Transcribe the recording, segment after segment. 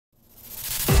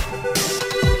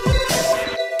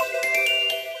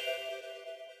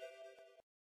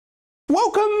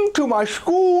Welcome to my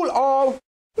school of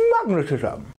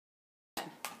magnetism.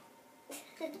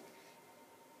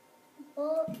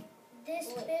 Well, this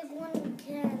big one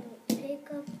can pick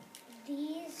up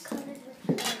these colors,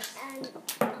 and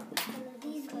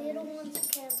these little ones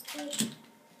can pick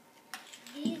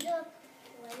these up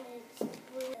when it's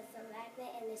blue as a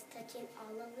magnet and it's touching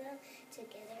all of them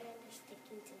together and they're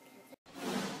sticking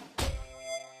together.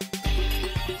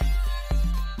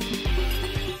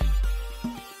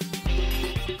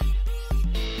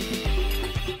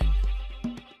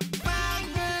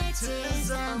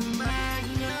 Magnetism,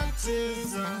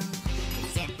 magnetism,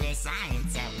 simply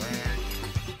science at work.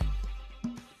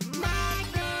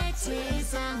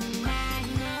 Magnetism,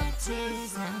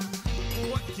 magnetism,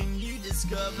 what can you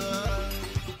discover?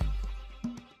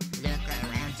 Look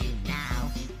around you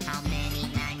now, how many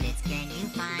magnets can you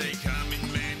find? They come in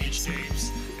many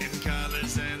shapes and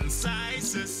colors and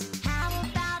sizes. How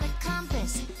about a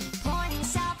compass, pointing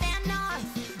south and north?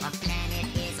 A planet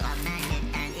is a magnet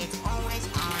and it's always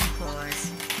on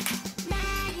course.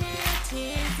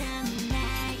 Magnetism,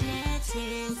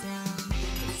 magnetism,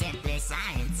 simply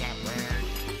science at work.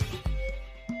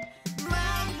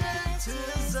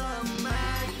 Magnetism,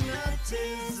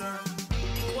 magnetism,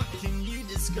 What can you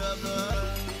discover?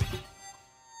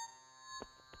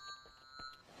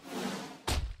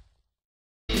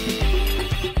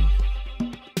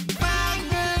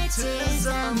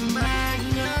 magnetism,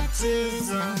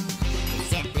 magnetism,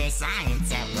 simply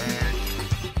science at work.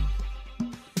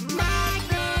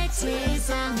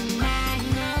 Magnetism,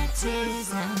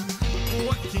 magnetism,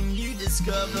 What can you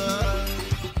discover?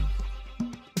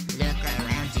 look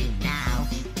around you now,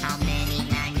 how many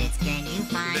magnets can you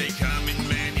find? They come in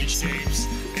many shapes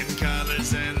and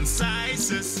colors and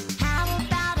sizes. How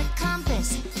about a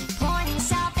compass, pointing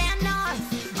south and north?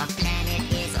 A planet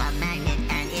is a magnet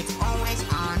and it's always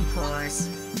on course.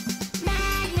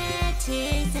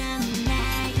 Magnetism,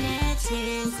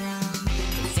 magnetism,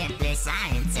 simply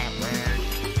science at work.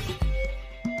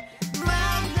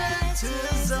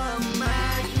 Magnetism,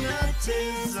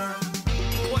 magnetism,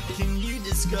 What can you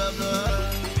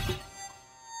discover?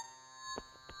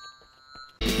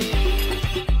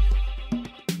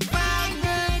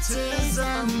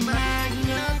 Magnetism,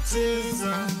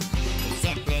 magnetism,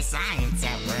 simply science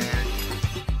at work.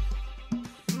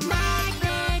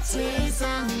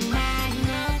 Magnetism,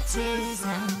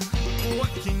 magnetism, What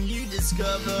can you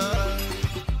discover?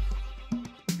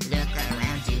 look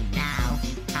around you now,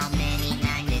 how many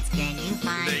magnets can you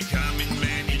find? They come in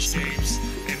many shapes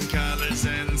and colors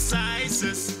and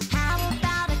sizes. How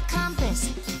about a compass,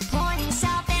 pointing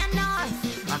south and north?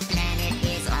 A planet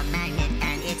is a magnet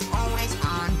and it's always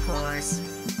on course.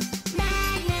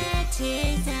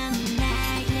 Magnetism,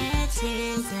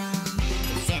 magnetism,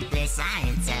 simply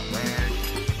science at work.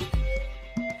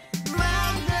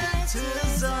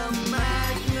 Magnetism,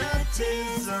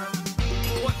 magnetism,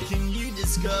 What can you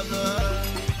discover?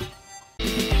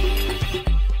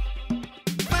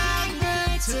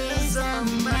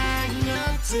 Magnetism,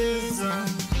 magnetism,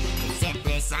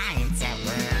 Simply science at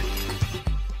work.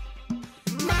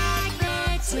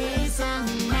 Magnetism,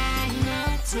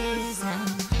 magnetism,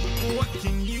 What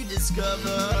can you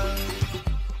discover?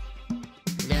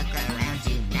 look around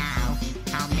you now,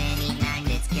 how many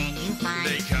magnets can you find?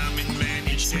 They come in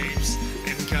many shapes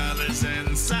and colors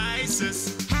and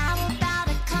sizes. How about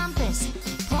a compass,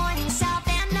 pointing south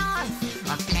and north?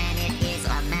 A planet is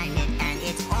a magnet and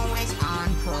it's always on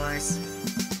course.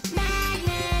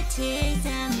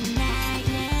 Magnetism,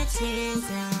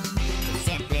 magnetism,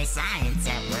 simply science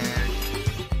at work.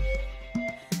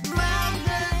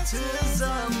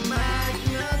 Magnetism,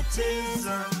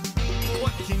 magnetism,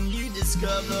 What can you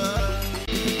discover?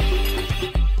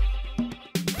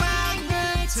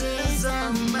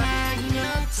 Magnetism,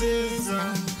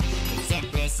 magnetism,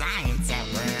 Simply science at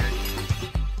work.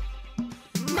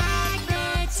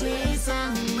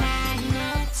 Magnetism,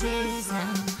 magnetism,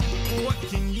 What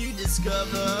can you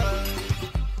discover?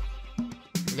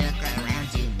 look around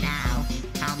you now,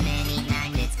 how many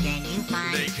magnets can you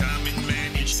find? They come in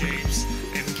many shapes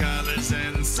and colors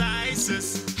and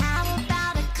sizes. How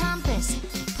about a compass,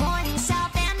 pointing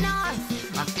south and north?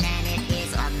 A planet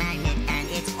is a magnet and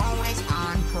it's always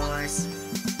on course.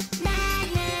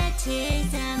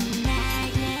 Magnetism,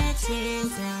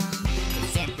 magnetism,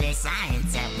 simply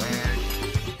science at work.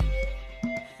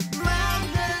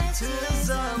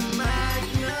 Magnetism,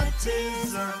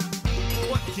 magnetism,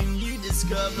 What can you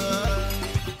discover?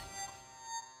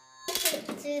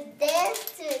 To this,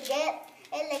 to get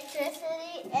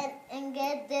electricity and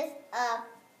get this up.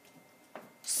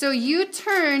 So you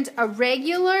turned a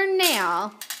regular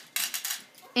nail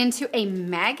into a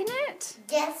magnet?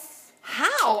 Yes.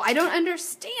 How? I don't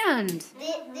understand.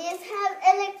 These have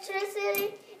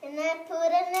electricity, and I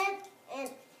put in it, and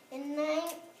I'm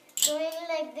doing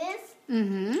like this,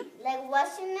 like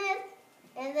washing it,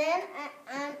 and then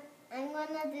I'm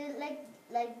gonna do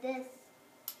like this.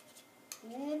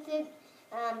 You need to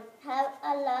have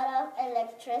a lot of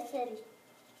electricity.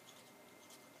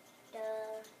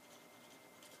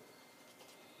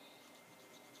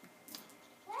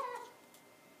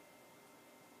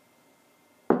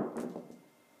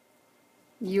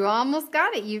 You almost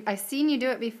got it. I've seen you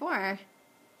do it before.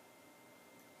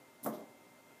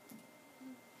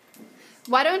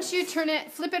 Why don't you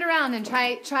flip it around and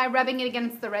try rubbing it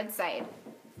against the red side.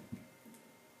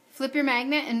 Flip your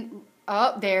magnet and,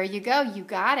 oh, there you go. You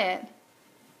got it.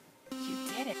 You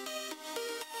did it.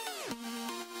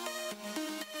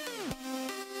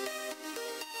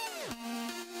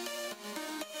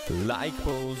 Like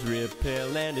poles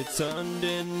repel and it's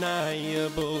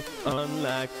undeniable.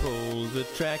 Unlike poles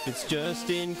attract, it's just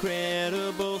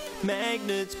incredible.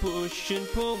 Magnets push and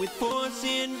pull with force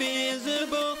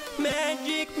invisible.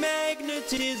 Magic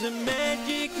magnetism,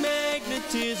 magic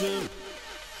magnetism.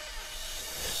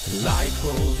 Like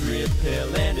poles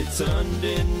repel and it's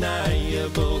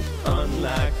undeniable.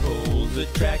 Unlike poles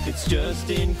attract, it's just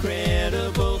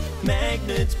incredible.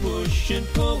 Magnets push and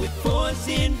pull with force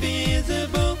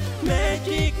invisible.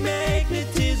 Magic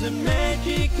magnetism,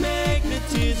 magic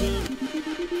magnetism.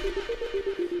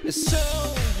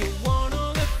 So you want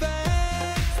all the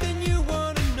facts, then you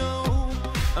want to know.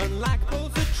 Unlike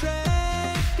poles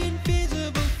attract,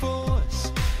 invisible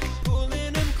force,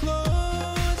 pulling them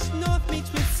close. North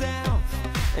meets with south,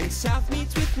 and south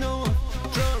meets with north,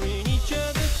 drawing each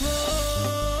other close,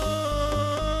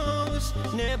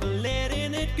 never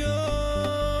letting it go.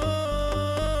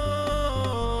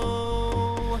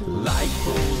 Like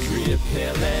poles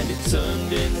repel and it's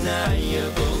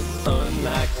undeniable.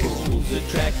 Unlike poles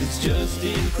attract, it's just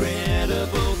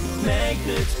incredible.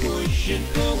 Magnets push and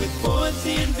pull with force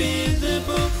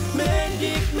invisible.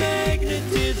 Magic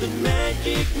magnetism,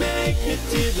 magic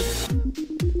magnetism.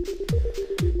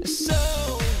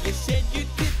 So you said you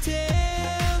could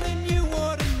tell, and you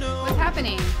ought to know. What's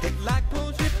happening? That like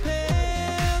poles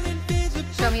repel invisible.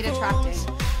 Show me it attracting.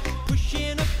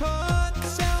 Pushing apart,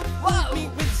 south Whoa!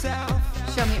 meet with south.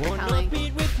 Show me it One repelling. north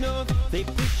meet with north. They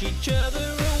push each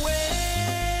other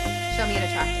away. Show me it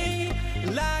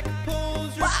attracting. Like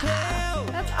poles repel.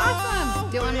 That's awesome.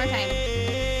 Do it one more time.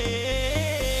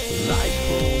 Like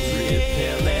poles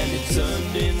repel and it's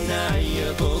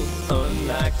undeniable.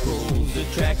 Unlike poles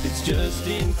attract, it's just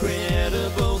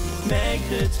incredible.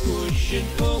 Magnets push and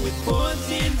pull with force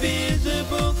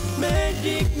invisible.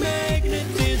 Magic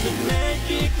magnetism,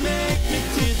 magic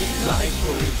magnetism. Like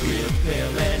poles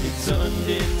repel and it's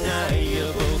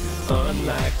undeniable.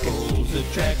 Unlike poles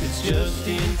attract, it's just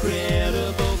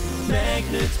incredible.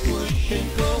 Magnets push and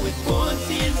pull with force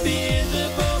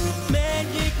invisible.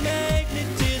 Magic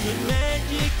magnetism,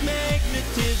 magic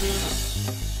magnetism.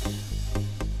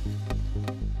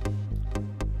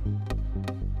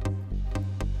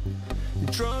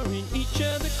 Drawing each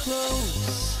other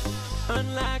close.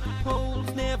 Unlike poles,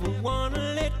 never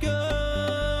wanna let go.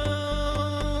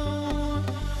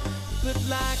 But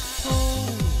like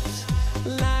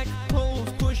poles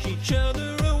push each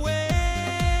other away.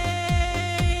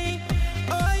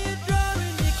 Oh, you're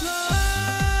drawing me close,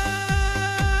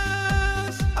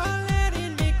 or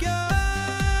letting me go.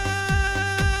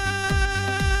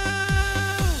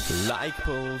 Like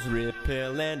poles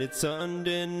repel and it's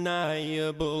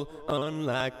undeniable.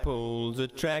 Unlike poles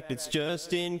attract, it's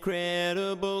just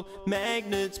incredible.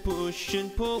 Magnets push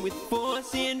and pull with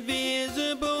force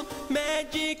invisible.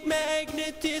 Magic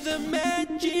magnetism,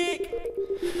 magic.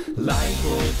 Like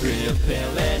poles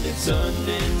repel and it's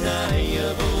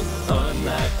undeniable.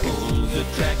 Unlike poles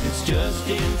attract, it's just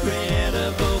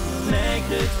incredible.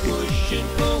 Magnets push and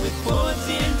pull with force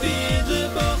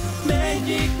invisible.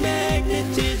 Magic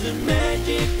magnetism,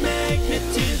 magic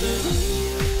magnetism.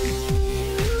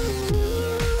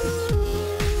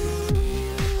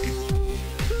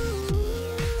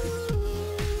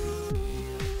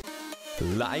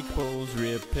 Like poles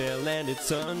repel and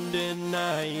it's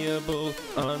undeniable.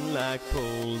 Unlike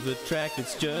poles attract,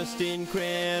 it's just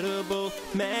incredible.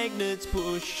 Magnets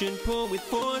push and pull with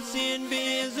force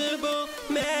invisible.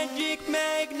 Magic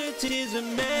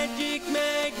magnetism, magic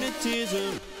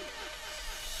magnetism.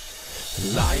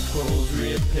 Like poles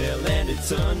repel and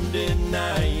it's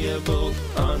undeniable.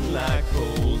 Unlike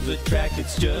poles attract,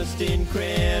 it's just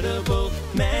incredible.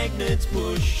 Magnets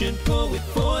push and pull with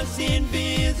force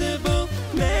invisible.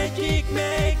 Magic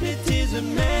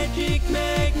magnetism, magic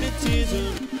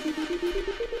magnetism.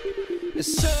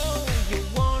 So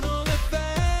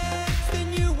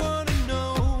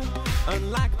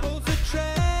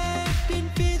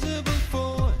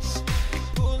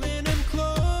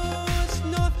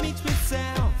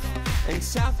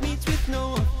south meets with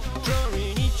north,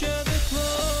 drawing each other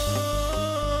close,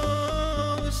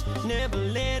 never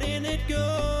letting it go.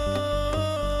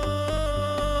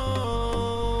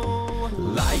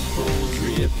 Like poles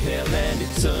repel and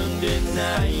it's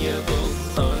undeniable.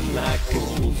 Unlike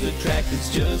poles attract, it's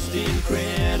just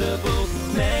incredible.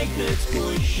 Magnets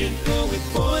push and pull with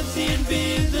force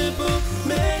invisible.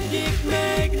 Magic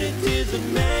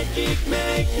magnetism, magic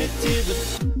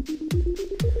magnetism.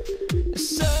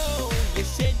 So you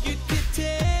said you could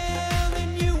tell,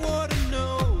 and you ought to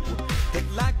know that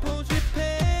like poles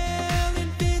repel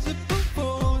invisible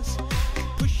force,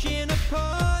 pushing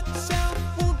apart. South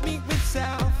won't meet with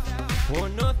south, or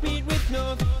north meet with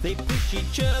north. They push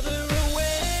each other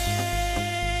away,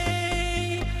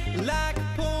 like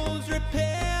poles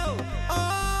repel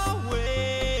always.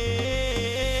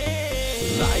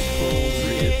 Like poles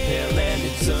repel and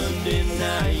it's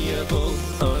undeniable.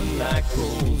 Unlike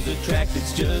poles attract,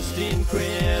 it's just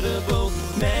incredible.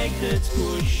 Magnets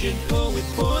push and pull with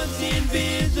force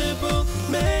invisible.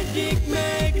 Magic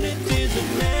magnetism,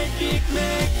 magic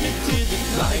magnetism.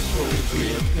 Like poles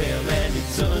repel and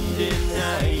it's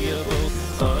undeniable.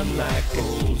 Unlike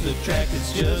poles attract,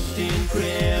 it's just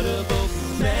incredible.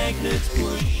 Magnets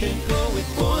push and pull with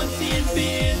force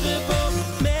invisible.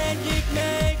 Magic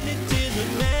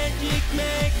magnetism, magic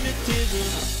magnetism.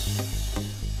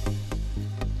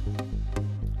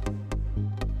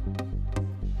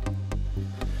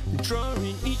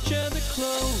 Drawing each other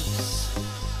close,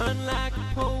 unlike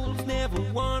poles, never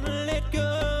wanna let go.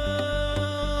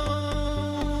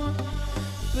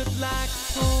 But like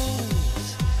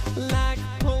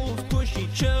poles push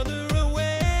each other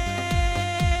away.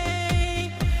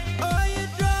 Oh, you're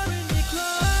drawing me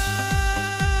close,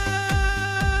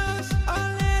 or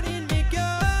letting me go.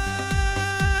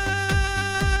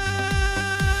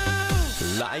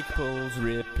 Like poles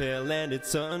repel and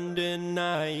it's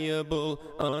undeniable.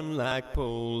 Unlike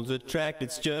poles attract,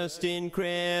 it's just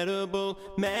incredible.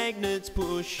 Magnets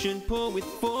push and pull with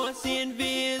force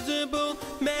invisible.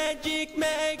 Magic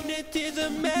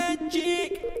magnetism,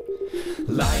 magic.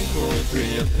 Like poles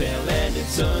repel and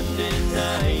it's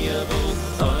undeniable.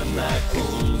 Unlike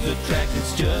poles attract,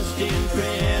 it's just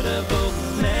incredible.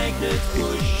 Magnets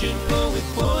push and pull with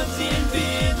force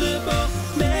invisible.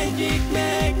 Magic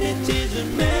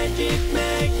magnetism, magic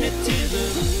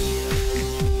magnetism.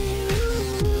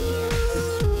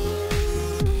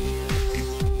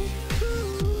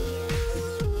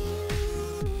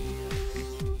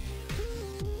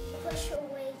 Push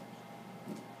away.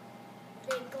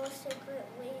 They go separate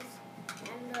ways,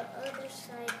 and the other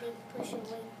side they push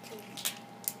away too.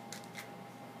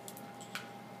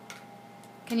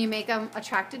 Can you make them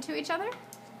attracted to each other?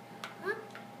 Huh?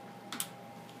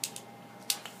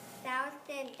 South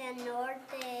and the north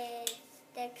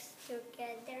sticks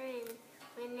together, and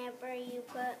whenever you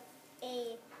put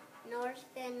a north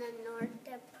and the north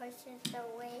that pushes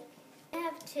away. You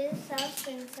have two souths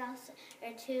and souths,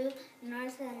 or two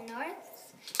norths and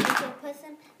norths.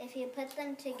 If you put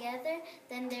them together,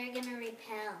 then they're gonna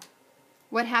repel.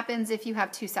 What happens if you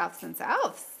have two souths and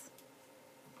souths?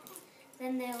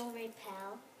 Then they'll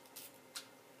repel.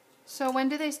 So when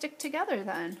do they stick together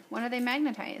then? When are they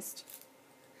magnetized?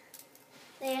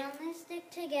 They only stick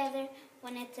together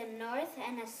when it's a north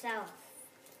and a south.